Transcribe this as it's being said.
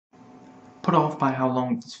put off by how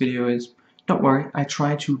long this video is, don't worry, I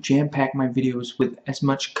try to jam-pack my videos with as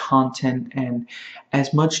much content and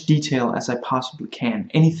as much detail as I possibly can.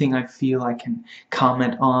 Anything I feel I can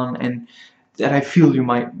comment on and that I feel you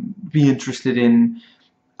might be interested in,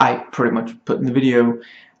 I pretty much put in the video.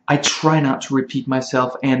 I try not to repeat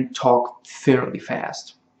myself and talk fairly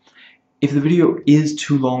fast. If the video is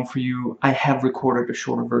too long for you, I have recorded a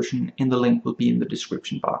shorter version and the link will be in the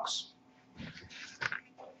description box.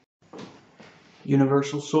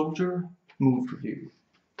 Universal Soldier Movie Review.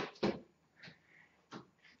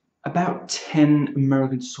 About 10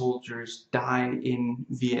 American soldiers die in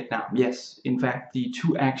Vietnam. Yes, in fact, the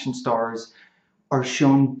two action stars are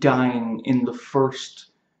shown dying in the first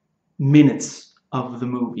minutes of the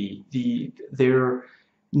movie. Their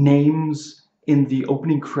names in the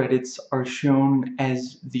opening credits are shown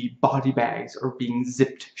as the body bags are being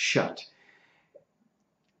zipped shut.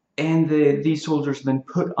 And these soldiers are then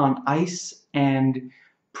put on ice, and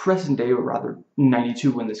present day, or rather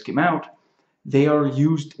 92 when this came out, they are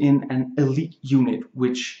used in an elite unit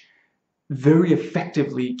which very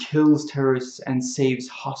effectively kills terrorists and saves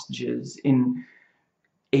hostages in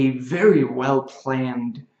a very well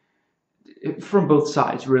planned, from both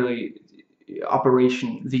sides really,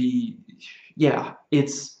 operation. You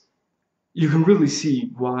can really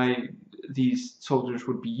see why these soldiers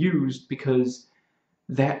would be used, because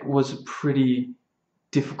that was a pretty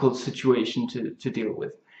difficult situation to deal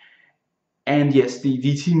with. And yes, the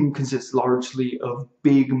team consists largely of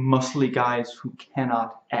big, muscly guys who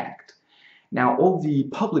cannot act. Now, all the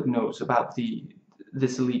public knows about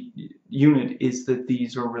this elite unit is that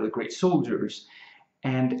these are really great soldiers,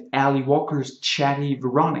 and Ali Walker's chatty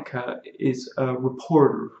Veronica is a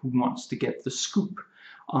reporter who wants to get the scoop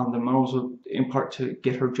on them, and also in part to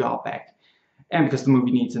get her job back, and because the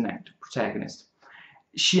movie needs an active protagonist.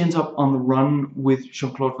 She ends up on the run with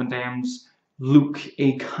Jean-Claude Van Damme's Luke,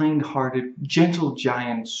 a kind-hearted, gentle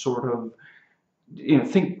giant sort of,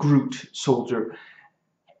 think Groot soldier,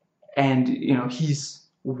 and, he's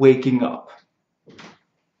waking up.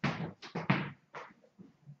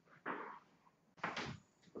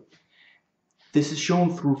 This is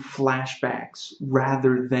shown through flashbacks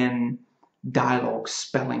rather than dialogue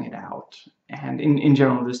spelling it out, and in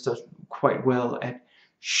general this does quite well at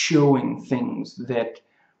showing things that,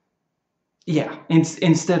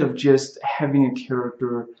 instead of just having a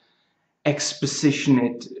character exposition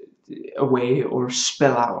it away or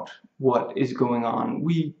spell out what is going on,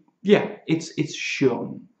 it's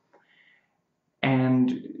shown.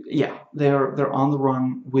 And they're on the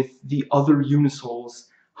run with the other Unisols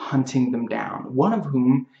hunting them down, one of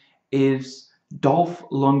whom is Dolph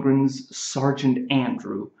Lundgren's Sergeant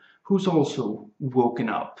Andrew, who's also woken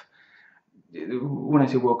up. When I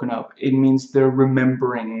say woken up, it means they're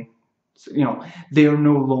remembering, they are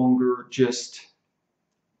no longer just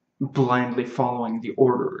blindly following the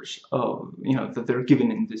orders of, that they're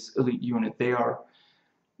given in this elite unit. They are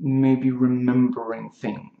maybe remembering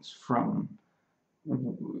things from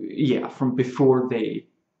before they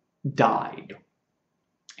died.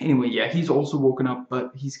 Anyway, he's also woken up,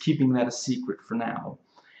 but he's keeping that a secret for now.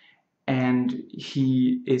 And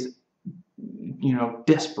he is,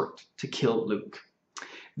 desperate to kill Luke.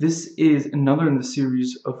 This is another in the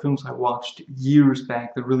series of films I watched years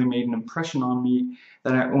back that really made an impression on me,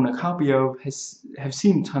 that I own a copy of, have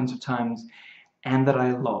seen tons of times, and that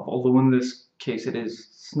I love, although in this case it is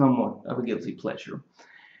somewhat of a guilty pleasure.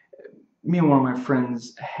 Me and one of my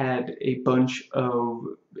friends had a bunch of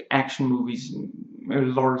action movies,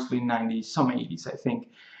 largely 90s, some 80s, I think.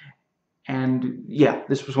 And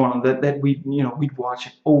this was one of that we'd watch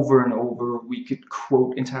it over and over. We could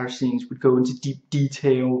quote entire scenes. We'd go into deep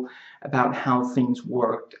detail about how things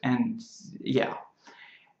worked, and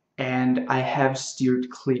And I have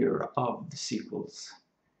steered clear of the sequels,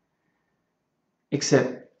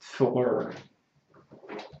 except for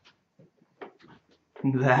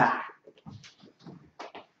that.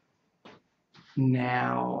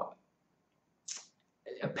 Now,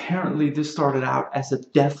 apparently this started out as a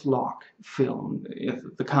Deathlock film,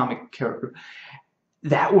 the comic character.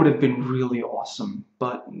 That would have been really awesome,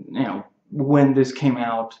 but when this came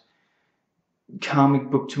out, comic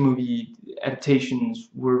book to movie adaptations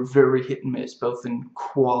were very hit and miss, both in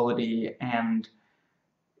quality and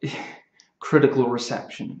critical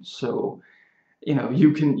reception. So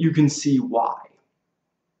you can see why.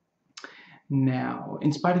 Now,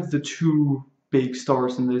 in spite of the two big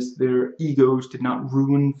stars in this, their egos did not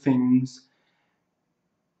ruin things.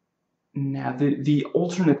 Now, the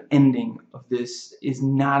alternate ending of this is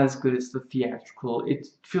not as good as the theatrical. It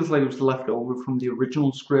feels like it was left over from the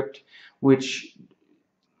original script, which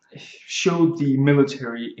showed the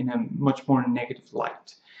military in a much more negative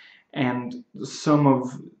light, and some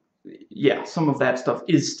of that stuff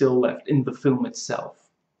is still left in the film itself.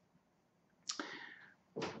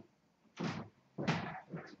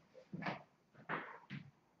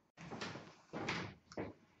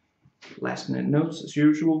 Last minute notes as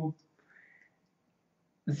usual.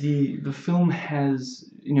 The film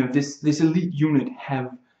has, you know, this elite unit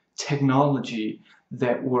have technology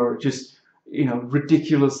that were just, you know,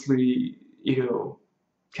 ridiculously, you know,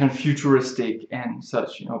 kind of futuristic and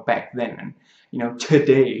such, you know, back then. And, you know,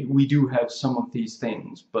 today we do have some of these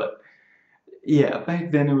things, but yeah,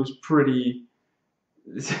 back then it was pretty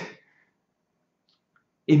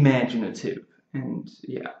imaginative, and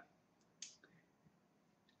yeah.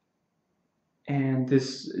 And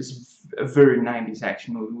this is a very 90s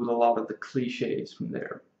action movie with a lot of the cliches from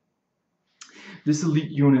there. This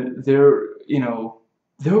elite unit, they're, you know,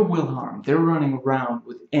 they're well armed. They're running around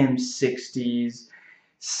with M60s,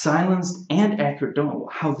 silenced and accurate. Don't know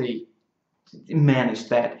how they managed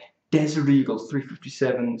that. Desert Eagles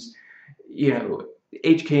 357s, you know,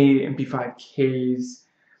 HK MP5Ks,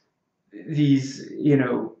 these, you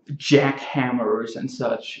know, jackhammers and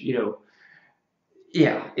such, you know.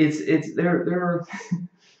 Yeah, they're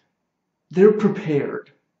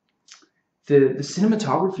prepared. The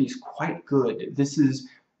cinematography is quite good. This is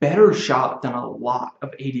better shot than a lot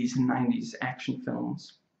of 80s and 90s action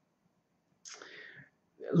films.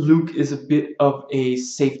 Luke is a bit of a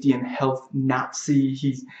safety and health Nazi.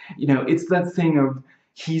 He's, you know, it's that thing of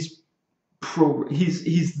he's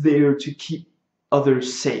there to keep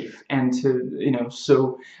others safe, and to, you know,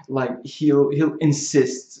 so like he'll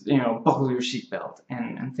insist, you know, buckle your seatbelt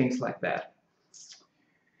and things like that.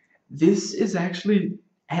 This is actually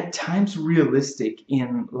at times realistic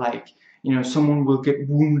in, like, you know, someone will get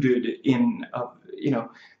wounded in a, you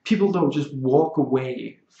know, people don't just walk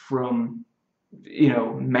away from, you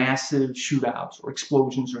know, massive shootouts or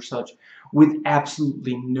explosions or such with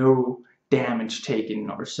absolutely no damage taken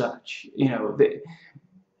or such, you know.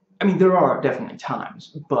 I mean, there are definitely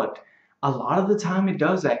times, but a lot of the time it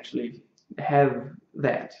does actually have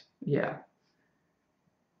that, yeah.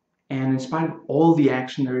 And in spite of all the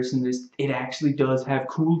action there is in this, it actually does have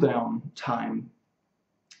cooldown time.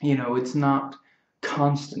 You know, it's not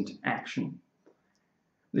constant action.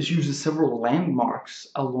 This uses several landmarks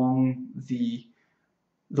along the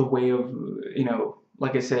way of, you know,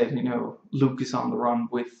 like I said, you know, Luke is on the run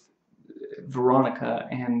with Veronica,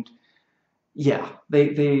 and yeah,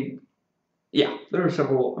 yeah, there are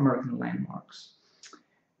several American landmarks.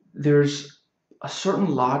 There's a certain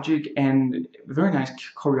logic and very nice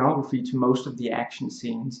choreography to most of the action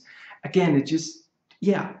scenes. Again, it just,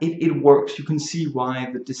 yeah, it works. You can see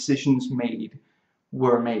why the decisions made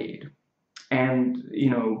were made. And, you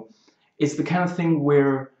know, it's the kind of thing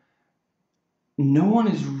where no one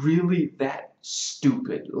is really that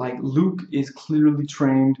stupid. Like, Luke is clearly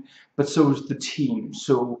trained, but so is the team.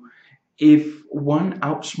 So if one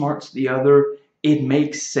outsmarts the other, it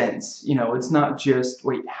makes sense. You know, it's not just,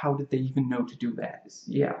 wait, how did they even know to do that?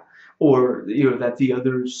 Yeah. Or, you know, that the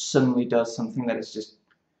other suddenly does something that is just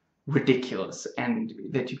ridiculous and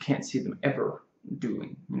that you can't see them ever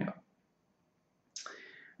doing, you know.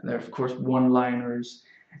 And there are, of course, one-liners.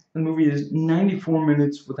 The movie is 94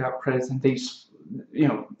 minutes without credits, and they, you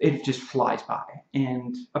know, it just flies by.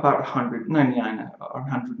 And about 199 or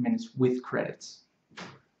 100 minutes with credits.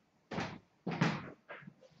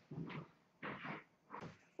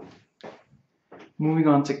 Moving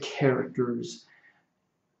on to characters.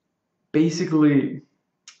 Basically,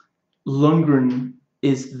 Lundgren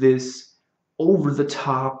is this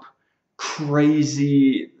over-the-top,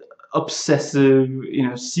 crazy, obsessive, you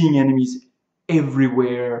know, seeing enemies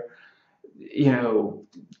everywhere, you know,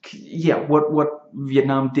 yeah, what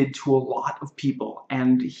Vietnam did to a lot of people.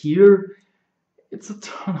 And here, it's a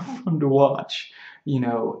ton of fun to watch, you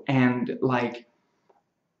know, and like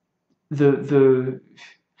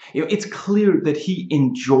you know, it's clear that he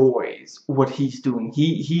enjoys what he's doing.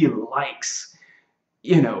 He likes,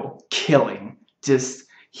 you know, killing. Just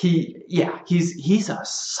he's a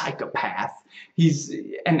psychopath.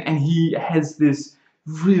 And he has this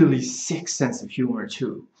really sick sense of humor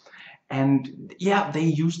too. And yeah, they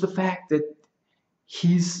use the fact that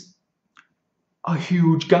he's a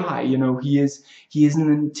huge guy, you know, he is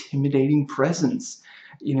an intimidating presence,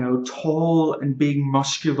 you know, tall and big,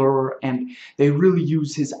 muscular, and they really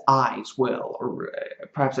use his eyes well, or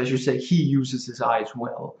perhaps I should say he uses his eyes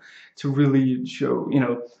well to really show, you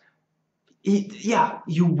know, yeah,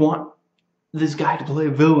 you want this guy to play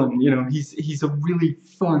a villain, you know, he's a really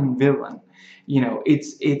fun villain, you know,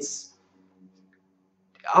 it's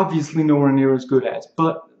obviously nowhere near as good as,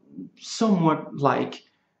 but somewhat like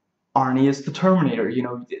Arnie as the Terminator. You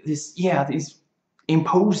know, this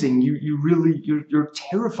imposing. You're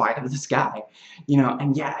terrified of this guy. You know,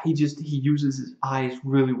 and yeah, he uses his eyes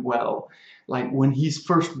really well. Like when he's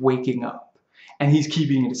first waking up and he's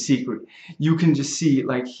keeping it a secret, you can just see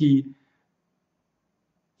like he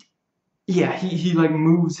like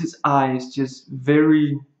moves his eyes just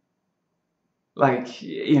very, like,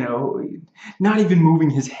 you know, not even moving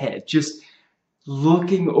his head, just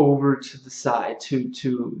looking over to the side to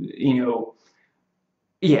you know,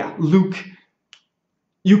 yeah, Luke.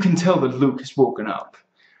 You can tell that Luke has woken up,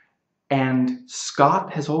 and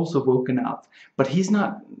Scott has also woken up, but he's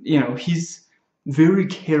not, you know, he's very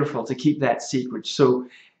careful to keep that secret, so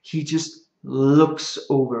he just looks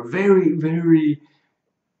over very, very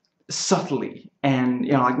subtly, and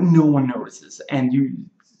you know, like no one notices, and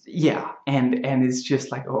yeah, and it's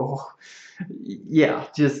just like, oh, yeah,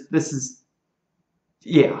 just this is,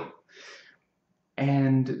 yeah,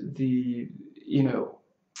 and you know,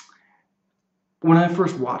 when I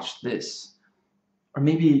first watched this, or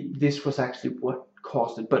maybe this was actually what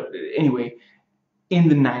caused it, but anyway, in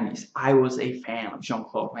the 90s, I was a fan of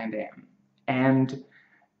Jean-Claude Van Damme, and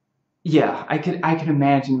yeah, I could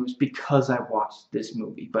imagine it was because I watched this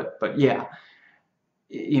movie, but yeah,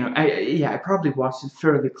 you know, I probably watched it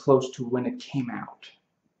fairly close to when it came out,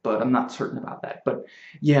 but I'm not certain about that. But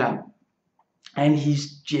yeah, and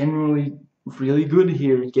he's generally really good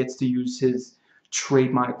here. He gets to use his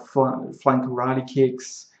trademark flying karate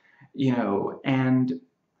kicks, you know, and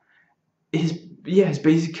his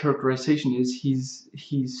basic characterization is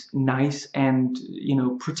he's nice and, you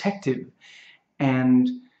know, protective, and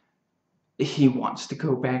he wants to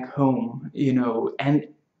go back home, you know, and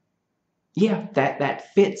yeah,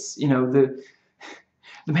 that fits. You know, the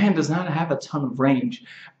man does not have a ton of range,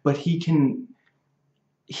 but he can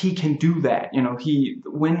do that. You know,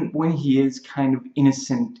 when he is kind of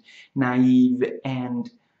innocent, naive, and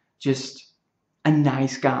just a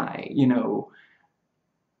nice guy, you know,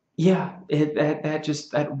 yeah,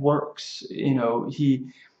 that works. You know, you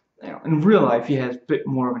know, in real life he has a bit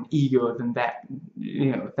more of an ego than that,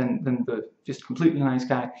 you know, than the just completely nice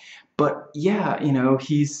guy. But yeah, you know,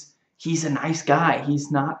 he's a nice guy.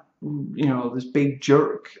 He's not, you know, this big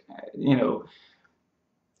jerk, you know,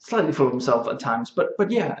 slightly full of himself at times. But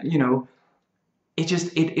yeah, you know,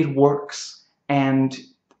 it works, and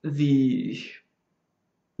the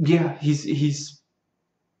yeah, he's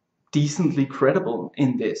decently credible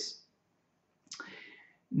in this.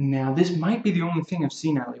 Now, this might be the only thing I've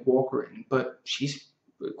seen Ali Walker in, but she's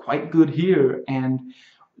quite good here, and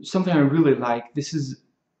something I really like. This is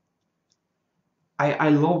I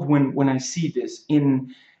love when I see this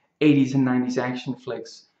in 80s and 90s action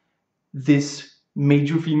flicks. This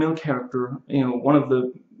major female character, you know, one of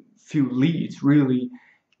the few leads, really,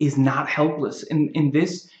 is not helpless. In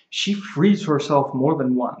this, she frees herself more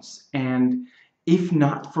than once, and if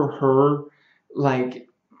not for her, like,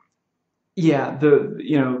 yeah,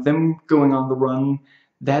 you know, them going on the run,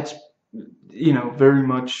 that's, you know, very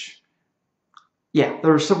much, yeah,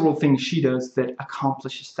 there are several things she does that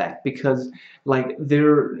accomplishes that, because like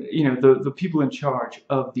they're, you know, the people in charge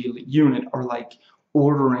of the elite unit are like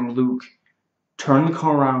ordering Luke, turn the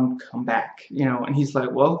car around, come back, you know, and he's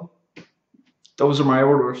like, well, those are my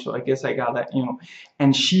orders, so I guess I got that, you know,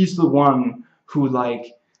 and she's the one who,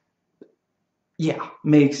 like, yeah,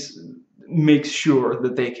 makes sure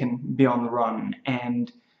that they can be on the run.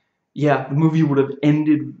 And yeah, the movie would have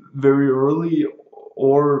ended very early,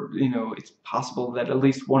 or, you know, it's possible that at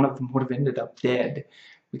least one of them would have ended up dead,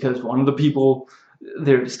 because one of the people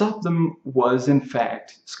there to stop them was in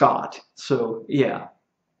fact Scott. So yeah.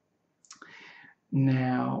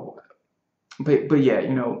 Now, but yeah,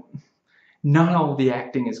 you know, not all the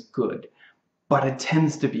acting is good, but it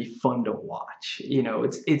tends to be fun to watch. You know,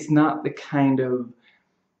 it's not the kind of,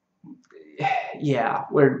 yeah,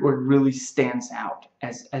 where it really stands out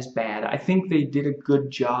as bad. I think they did a good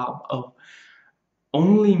job of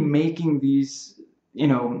only making these, you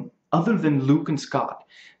know, other than Luke and Scott,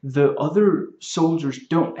 the other soldiers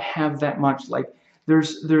don't have that much, like,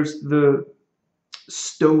 there's the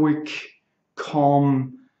stoic,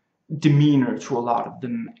 calm demeanor to a lot of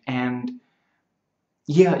them, and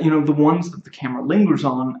yeah, you know, the ones that the camera lingers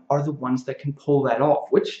on are the ones that can pull that off,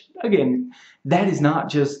 which, again, that is not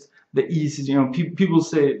just the easiest, you know, people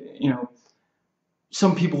say, you know,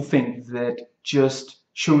 some people think that just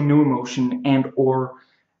showing no emotion and or,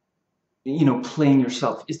 you know, playing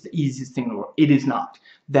yourself is the easiest thing in the world. It is not.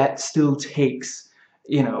 That still takes,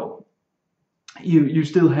 you know, you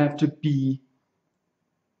still have to be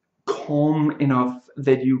calm enough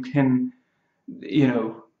that you can, you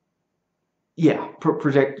know, yeah,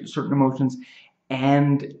 project certain emotions,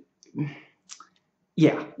 and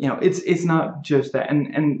yeah, you know, it's not just that,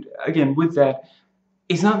 and again with that,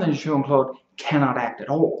 it's not that Jean-Claude cannot act at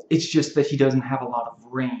all. It's just that he doesn't have a lot of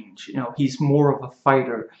range. You know, he's more of a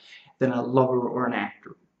fighter than a lover or an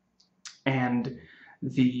actor. And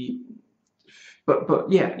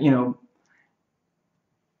but yeah, you know,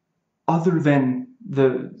 other than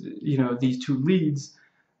you know, these two leads,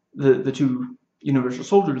 the two Universal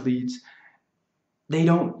Soldier leads, they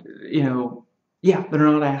don't, you know, yeah,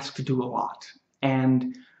 they're not asked to do a lot.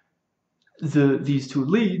 And these two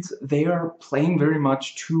leads, they are playing very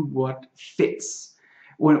much to what fits.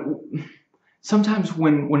 Sometimes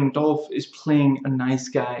when Dolph is playing a nice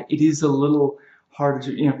guy, it is a little harder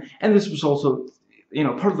to, you know, and this was also, you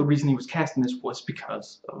know, part of the reason he was cast in this was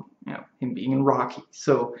because of, you know, him being in Rocky.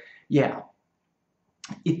 So yeah,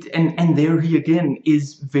 and there he again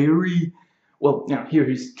is very, well, you know, here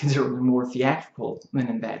he's considerably more theatrical than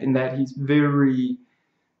in that. In that he's very,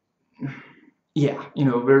 yeah, you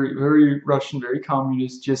know, very, very Russian, very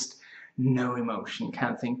communist, just no emotion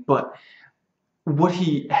kind of thing. But what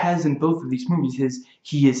he has in both of these movies is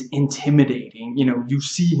he is intimidating. You know, you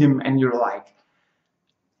see him and you're like,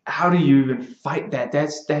 how do you even fight that?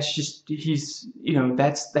 That's just, he's, you know,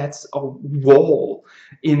 that's a wall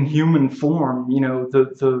in human form. You know,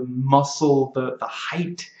 the muscle, the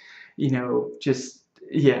height, you know, just,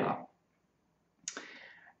 yeah.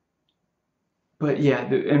 But yeah,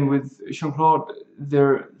 and with Jean-Claude,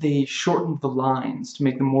 they shortened the lines to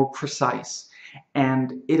make them more precise.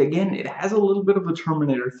 And it again, it has a little bit of a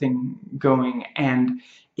Terminator thing going, and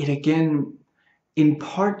it again, in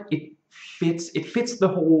part, it fits the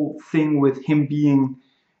whole thing with him being,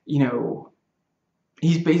 you know,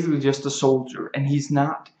 he's basically just a soldier, and he's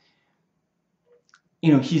not,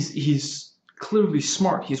 you know, he's clearly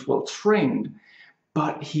smart, he's well trained,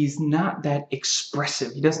 but he's not that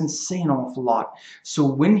expressive. He doesn't say an awful lot. So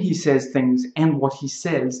when he says things, and what he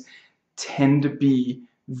says tend to be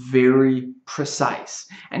very precise.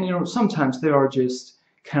 And, you know, sometimes there are just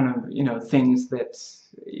kind of, you know, things that,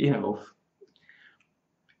 you know,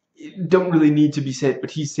 don't really need to be said,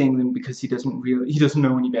 but he's saying them because he doesn't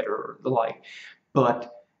know any better or the like.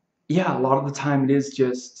 But yeah, a lot of the time it is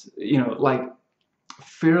just, you know, like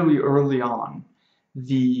fairly early on,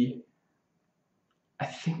 I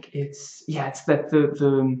think it's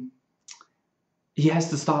that he has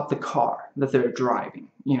to stop the car that they're driving,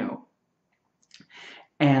 you know,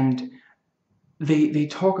 and they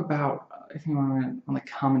talk about, I think on the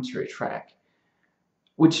commentary track,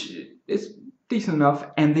 which is decent enough,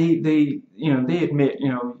 and they you know, they admit, you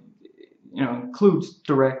know, includes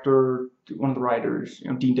director, one of the writers,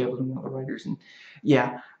 you know, Dean Devlin, one of the writers, and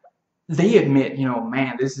yeah, they admit, you know,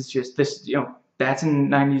 man, this is just this, you know, that's a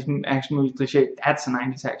 90s action movie cliche, that's a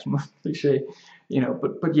 90s action movie cliche, you know,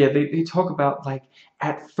 but yeah, they talk about, like,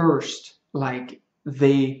 at first, like,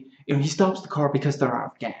 you know, he stops the car because they're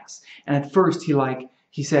out of gas, and at first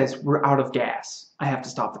he says, we're out of gas, I have to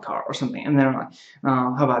stop the car, or something, and then I'm like,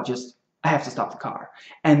 how about just, I have to stop the car,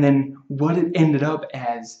 and then what it ended up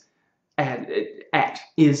at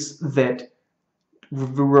is that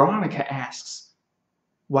Veronica asks,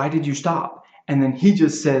 why did you stop? And then he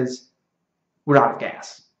just says, we're out of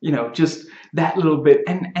gas. You know, just that little bit,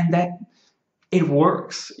 and that it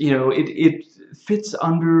works. You know, it fits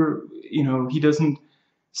under, you know, he doesn't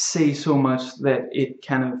say so much that it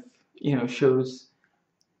kind of, you know, shows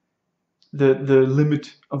the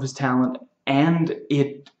limit of his talent, and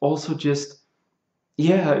it also just,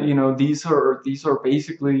 yeah, you know, these are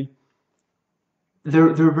basically,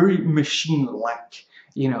 they're very machine-like.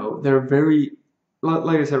 You know, they're very,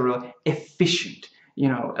 like I said, really efficient, you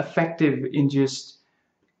know, effective in just,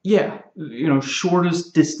 yeah, you know,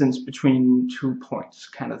 shortest distance between 2 points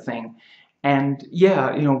kind of thing. And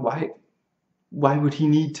yeah, you know, why would he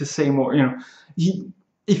need to say more? You know,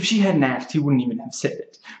 if she hadn't asked, he wouldn't even have said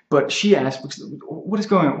it. But she asked, because, what is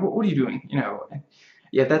going on? What are you doing? You know, and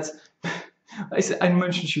yeah, that's, I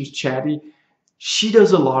mentioned she was chatty. She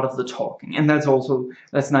does a lot of the talking, and that's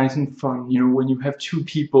nice and fun, you know, when you have two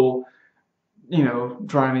people, you know,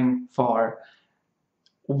 driving far.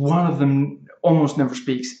 One of them almost never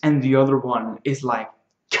speaks, and the other one is like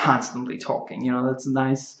constantly talking. You know, that's a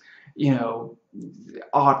nice, you know,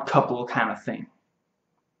 odd couple kind of thing.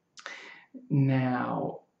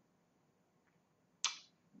 Now,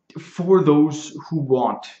 for those who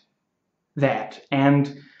want that,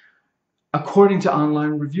 and according to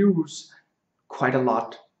online reviews, quite a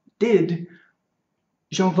lot did,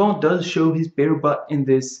 Jean-Claude does show his bare butt in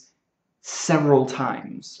this several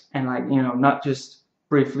times, and, like, you know, not just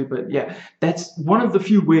briefly, but yeah, that's one of the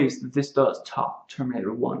few ways that this does top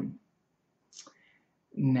Terminator 1.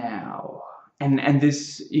 Now, and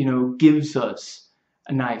this, you know, gives us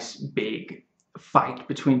a nice big fight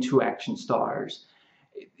between two action stars,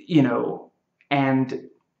 you know, and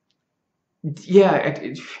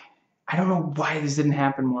yeah, I don't know why this didn't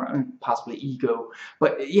happen more. I mean, possibly ego,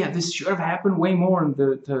 but yeah, this should have happened way more in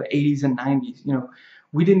the 80s and 90s. You know,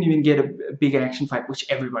 we didn't even get a big action fight, which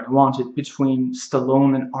everybody wanted, between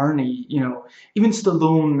Stallone and Arnie. You know, even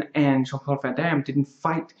Stallone and Jean-Claude Van Damme didn't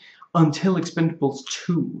fight until Expendables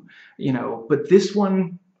 2. You know, but this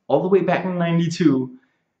one, all the way back in '92,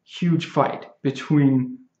 huge fight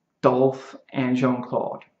between Dolph and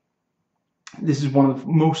Jean-Claude. This is one of the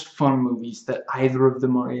most fun movies that either of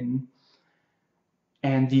them are in,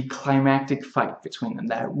 and the climactic fight between them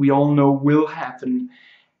that we all know will happen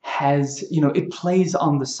has, you know, it plays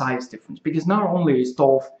on the size difference, because not only is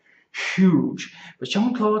Dolph huge, but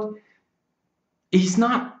Jean-Claude, he's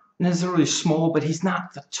not necessarily small, but he's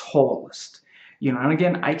not the tallest, you know. And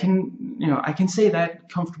again, I can say that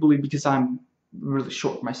comfortably because I'm really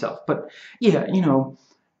short myself, but yeah, you know,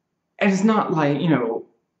 and it's not like, you know,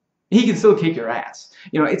 he can still kick your ass.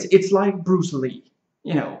 You know, it's like Bruce Lee.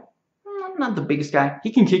 You know, not the biggest guy.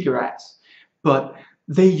 He can kick your ass. But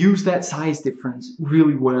they use that size difference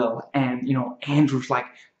really well. And, you know, Andrew's like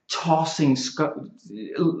tossing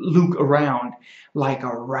Luke around like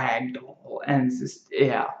a rag doll. And it's just,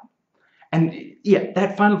 yeah. And yeah,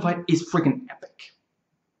 that final fight is freaking epic.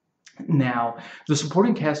 Now, the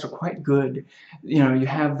supporting cast are quite good. You know, you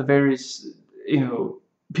have the various, you know,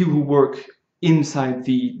 people who work inside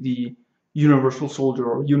the Universal Soldier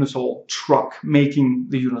or Unisol truck, making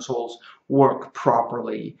the Unisols work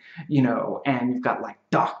properly, you know. And you've got like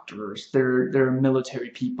doctors, they're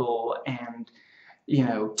military people, and, you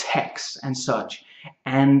know, techs and such.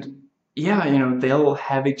 And yeah, you know, they'll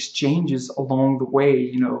have exchanges along the way,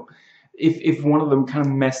 you know. If one of them kind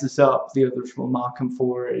of messes up, the others will mock him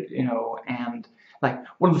for it, you know. And like,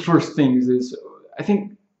 one of the first things is, I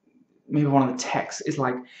think maybe one of the techs is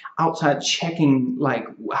like outside checking like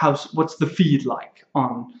what's the feed like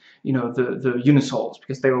on, you know, the Unisols,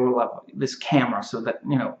 because they all have this camera, so that,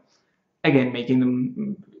 you know, again, making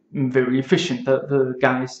them very efficient. The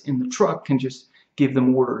guys in the truck can just give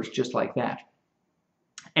them orders just like that.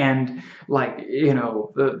 And like, you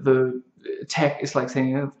know, the tech is like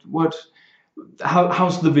saying,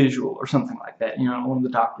 how's the visual, or something like that. You know, one of the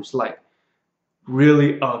doctors like,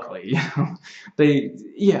 really ugly.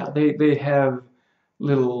 They have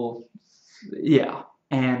little, yeah.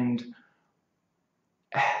 And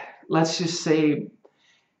let's just say,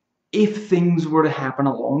 if things were to happen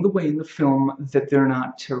along the way in the film that they're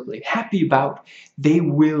not terribly happy about, they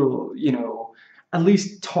will, you know, at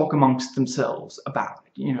least talk amongst themselves about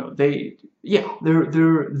it. You know,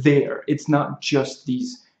 they're there. It's not just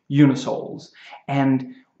these Unisols.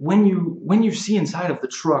 And when you see inside of the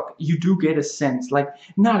truck, you do get a sense, like,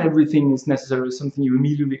 not everything is necessarily something you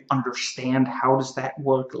immediately understand. How does that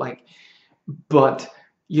work? Like, but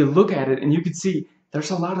you look at it and you can see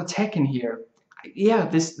there's a lot of tech in here. Yeah,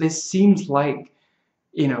 this seems like,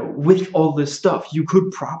 you know, with all this stuff, you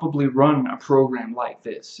could probably run a program like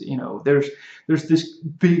this. You know, there's this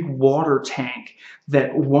big water tank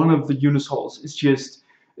that one of the Unisols is just,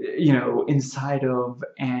 you know, inside of,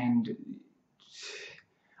 and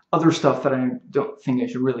other stuff that I don't think I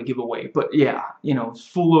should really give away. But yeah, you know, it's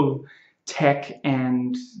full of tech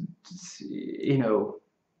and, you know,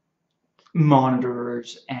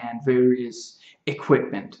 monitors and various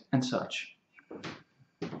equipment and such.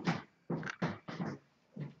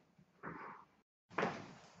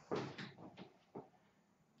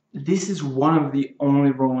 This is one of the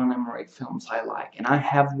only Roland Emmerich films I like, and I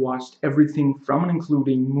have watched everything from and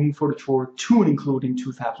including Moon 44 to and including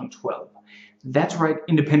 2012. That's right,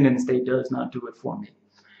 Independence Day does not do it for me.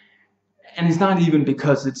 And it's not even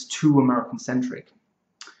because it's too American-centric.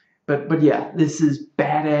 But yeah, this is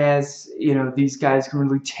badass. You know, these guys can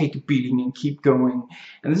really take a beating and keep going.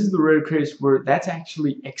 And this is the rare case where that's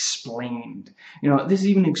actually explained. You know, this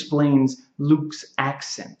even explains Luke's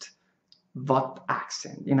accent. What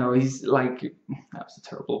accent? You know, he's like, that was a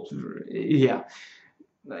terrible, yeah.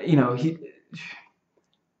 You know,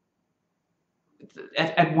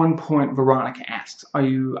 at one point, Veronica asks, are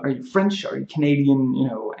you French? Are you Canadian? You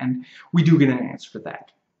know, and we do get an answer for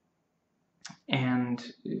that.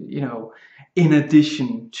 And, you know, in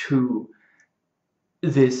addition to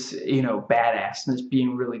this, you know, badassness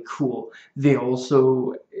being really cool, they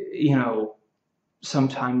also, you know,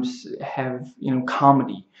 sometimes have, you know,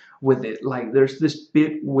 comedy with it. Like, there's this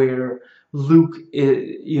bit where Luke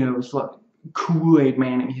is, you know, is like Kool-Aid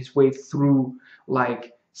manning his way through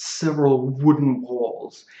like several wooden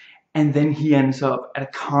walls, and then he ends up at a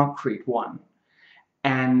concrete one.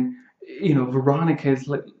 and Veronica is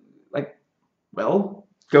like, well,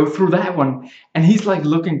 go through that one, and he's like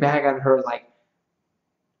looking back at her like,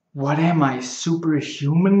 what am I,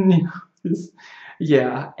 superhuman?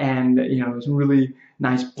 Yeah, and it's a really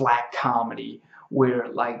nice black comedy where,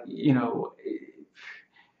 like,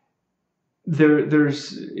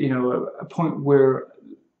 there's a point where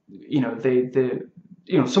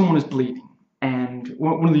someone is bleeding, and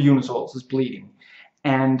one of the Unisouls is bleeding,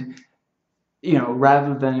 and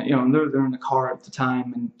rather than they're in the car at the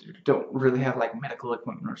time and don't really have like medical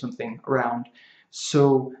equipment or something around,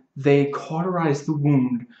 so they cauterize the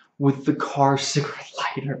wound with the car cigarette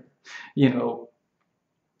lighter,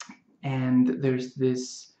 and there's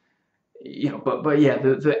this, but yeah,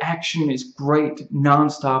 the action is great,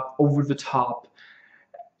 non-stop, over the top,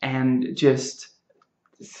 and just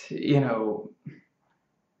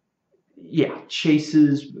yeah,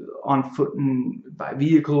 chases on foot and by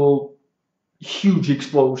vehicle, huge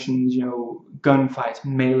explosions, gunfights,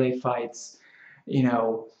 melee fights,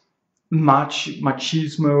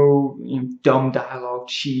 machismo, dumb dialogue,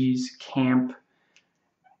 cheese, camp,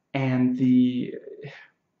 and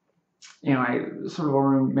I sort of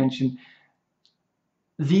already mentioned,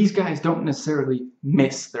 these guys don't necessarily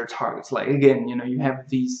miss their targets. Like, again, you have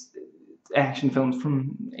these action films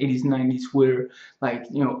from 80s and 90s where, like,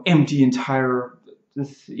 empty entire,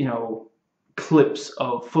 clips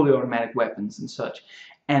of fully automatic weapons and such,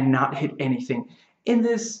 and not hit anything. In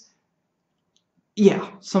this,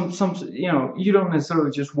 yeah, some you don't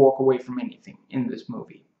necessarily just walk away from anything in this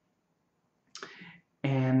movie.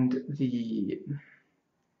 And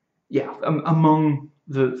among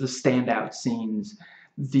the standout scenes,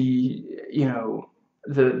 the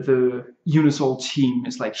Unisoul team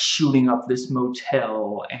is like shooting up this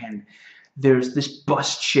motel, and there's this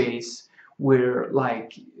bus chase where,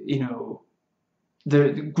 like,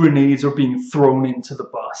 the grenades are being thrown into the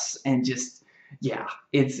bus, and just, yeah,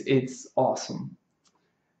 it's awesome.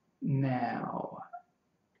 Now,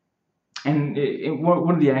 and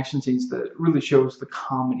one of the action scenes that really shows the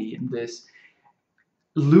comedy in this,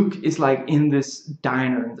 Luke is like in this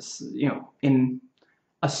diner in this, in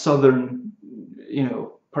a southern,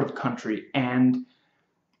 part of the country, and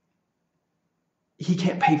he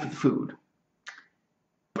can't pay for the food,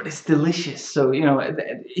 but it's delicious. So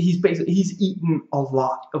he's eaten a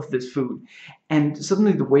lot of this food, and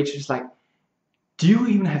suddenly the waitress is like, "Do you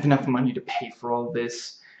even have enough money to pay for all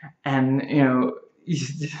this?" And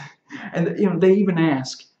they even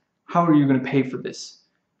ask, "How are you going to pay for this?"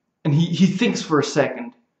 And he thinks for a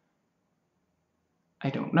second. "I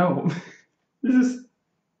don't know."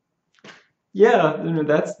 Yeah,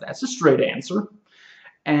 that's a straight answer.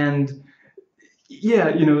 And yeah,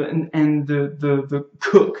 and the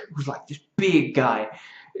cook, who's like this big guy,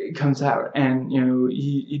 comes out, and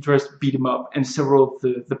he tries to beat him up, and several of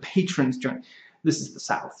the patrons join. This is the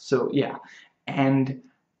South, so yeah. And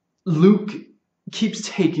Luke keeps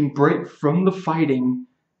taking break from the fighting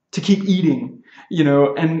to keep eating,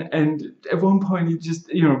 and at one point he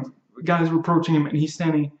just, guys are approaching him, and he's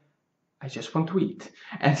standing, "I just want to eat."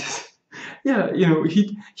 And yeah,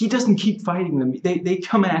 he doesn't keep fighting them. They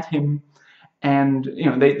come at him, and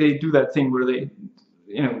they do that thing where they,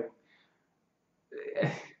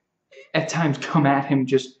 at times come at him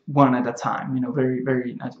just one at a time. Very,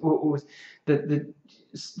 very nice. What was the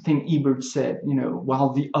thing Ebert said? While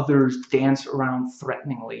the others dance around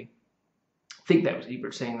threateningly. I think that was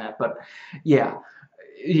Ebert saying that, but yeah.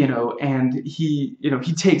 And he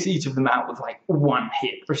takes each of them out with like one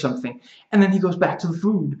hit or something, and then he goes back to the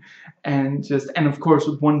food, and of course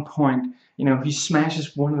at one point, he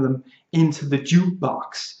smashes one of them into the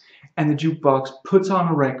jukebox, and the jukebox puts on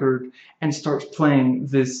a record and starts playing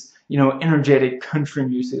this, energetic country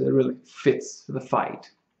music that really fits the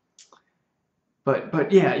fight.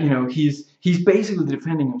 But yeah, he's basically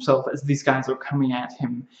defending himself as these guys are coming at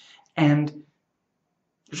him, and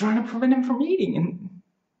trying to prevent him from eating, and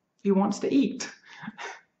he wants to eat.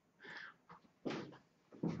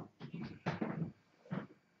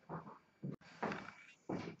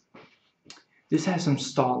 This has some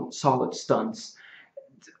solid stunts.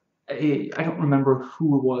 I don't remember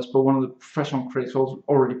who it was, but one of the professional critics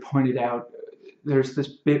already pointed out, there's this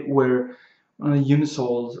bit where one of the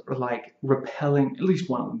Unisouls are like rappelling, at least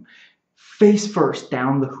one of them, face first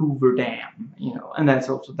down the Hoover Dam, and that's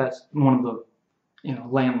one of the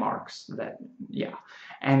landmarks that, yeah.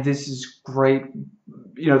 And this is great,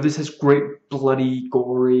 this has great bloody,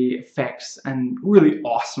 gory effects and really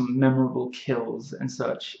awesome, memorable kills and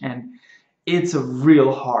such, and it's a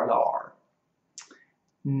real hard R.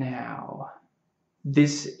 Now,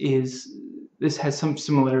 this has some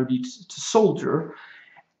similarity to Soldier,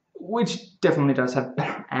 which definitely does have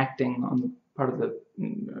better acting on the part of the,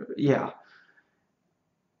 yeah.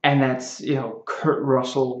 And that's, you know, Kurt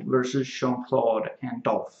Russell versus Jean-Claude and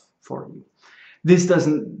Dolph for you. This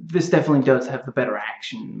definitely does have the better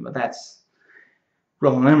action, but that's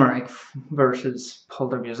Roland Emmerich versus Paul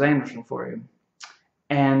W. Anderson for you.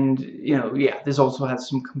 And, you know, yeah, this also has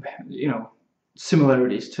some, you know,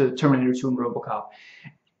 similarities to Terminator 2 and RoboCop.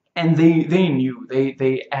 And they knew,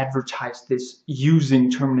 they advertised this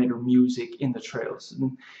using Terminator music in the trailers.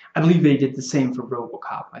 And I believe they did the same for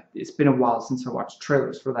RoboCop. It's been a while since I watched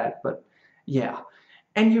trailers for that, but yeah.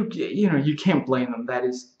 And you know, you can't blame them. That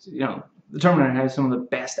is, you know, the Terminator has some of the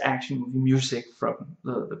best action movie music from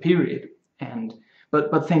the period. And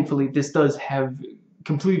but thankfully this does have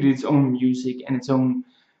completed its own music and its own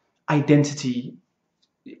identity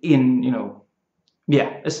in, you know,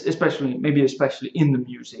 yeah, especially in the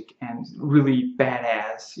music, and really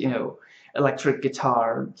badass, you know, electric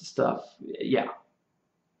guitar stuff. Yeah.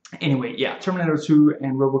 Anyway, yeah, Terminator 2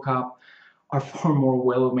 and RoboCop are far more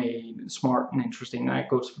well-made, smart, and interesting. That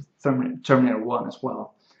goes for Terminator 1 as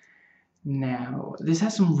well. Now, this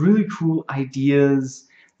has some really cool ideas.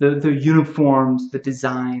 The uniforms, the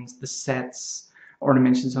designs, the sets,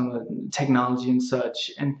 ornaments on the technology and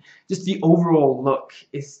such, and just the overall look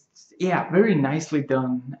is, yeah, very nicely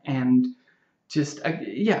done, and just,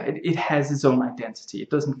 yeah, it has its own identity. It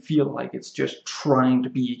doesn't feel like it's just trying to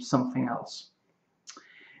be something else.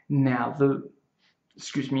 Now,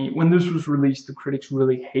 excuse me, when this was released, the critics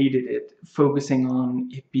really hated it, focusing on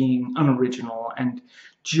it being unoriginal and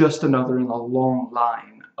just another in a long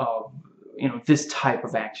line of, you know, this type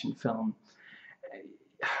of action film.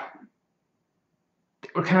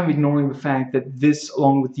 We're kind of ignoring the fact that this,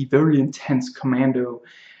 along with the very intense Commando,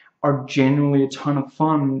 are genuinely a ton of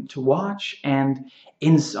fun to watch, and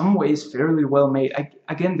in some ways fairly well made.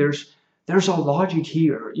 Again, there's a logic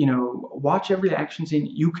here. You know, watch every action scene.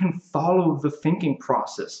 You can follow the thinking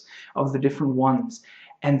process of the different ones,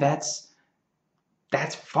 and that's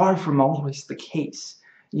far from always the case.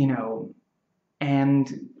 You know,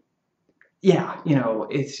 and yeah, you know,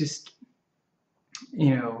 it's just,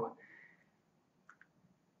 you know,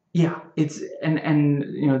 yeah, it's, and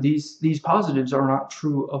you know, these positives are not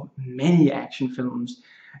true of many action films,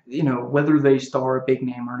 you know, whether they star a big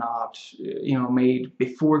name or not, you know, made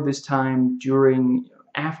before this time, during,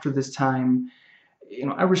 after this time. You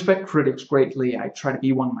know, I respect critics greatly. I try to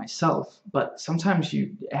be one myself, but sometimes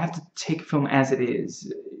you have to take a film as it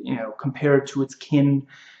is, you know, compare it to its kin,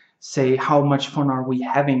 say how much fun are we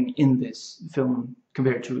having in this film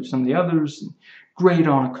compared to some of the others, grade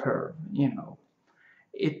on a curve, you know.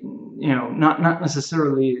 It, you know, not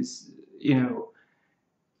necessarily is, you know,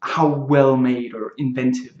 how well made or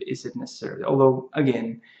inventive is it necessarily, although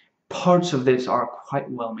again, parts of this are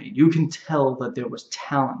quite well made. You can tell that there was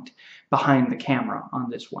talent behind the camera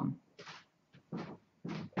on this one.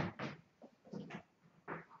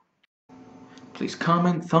 Please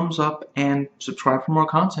comment, thumbs up, and subscribe for more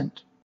content.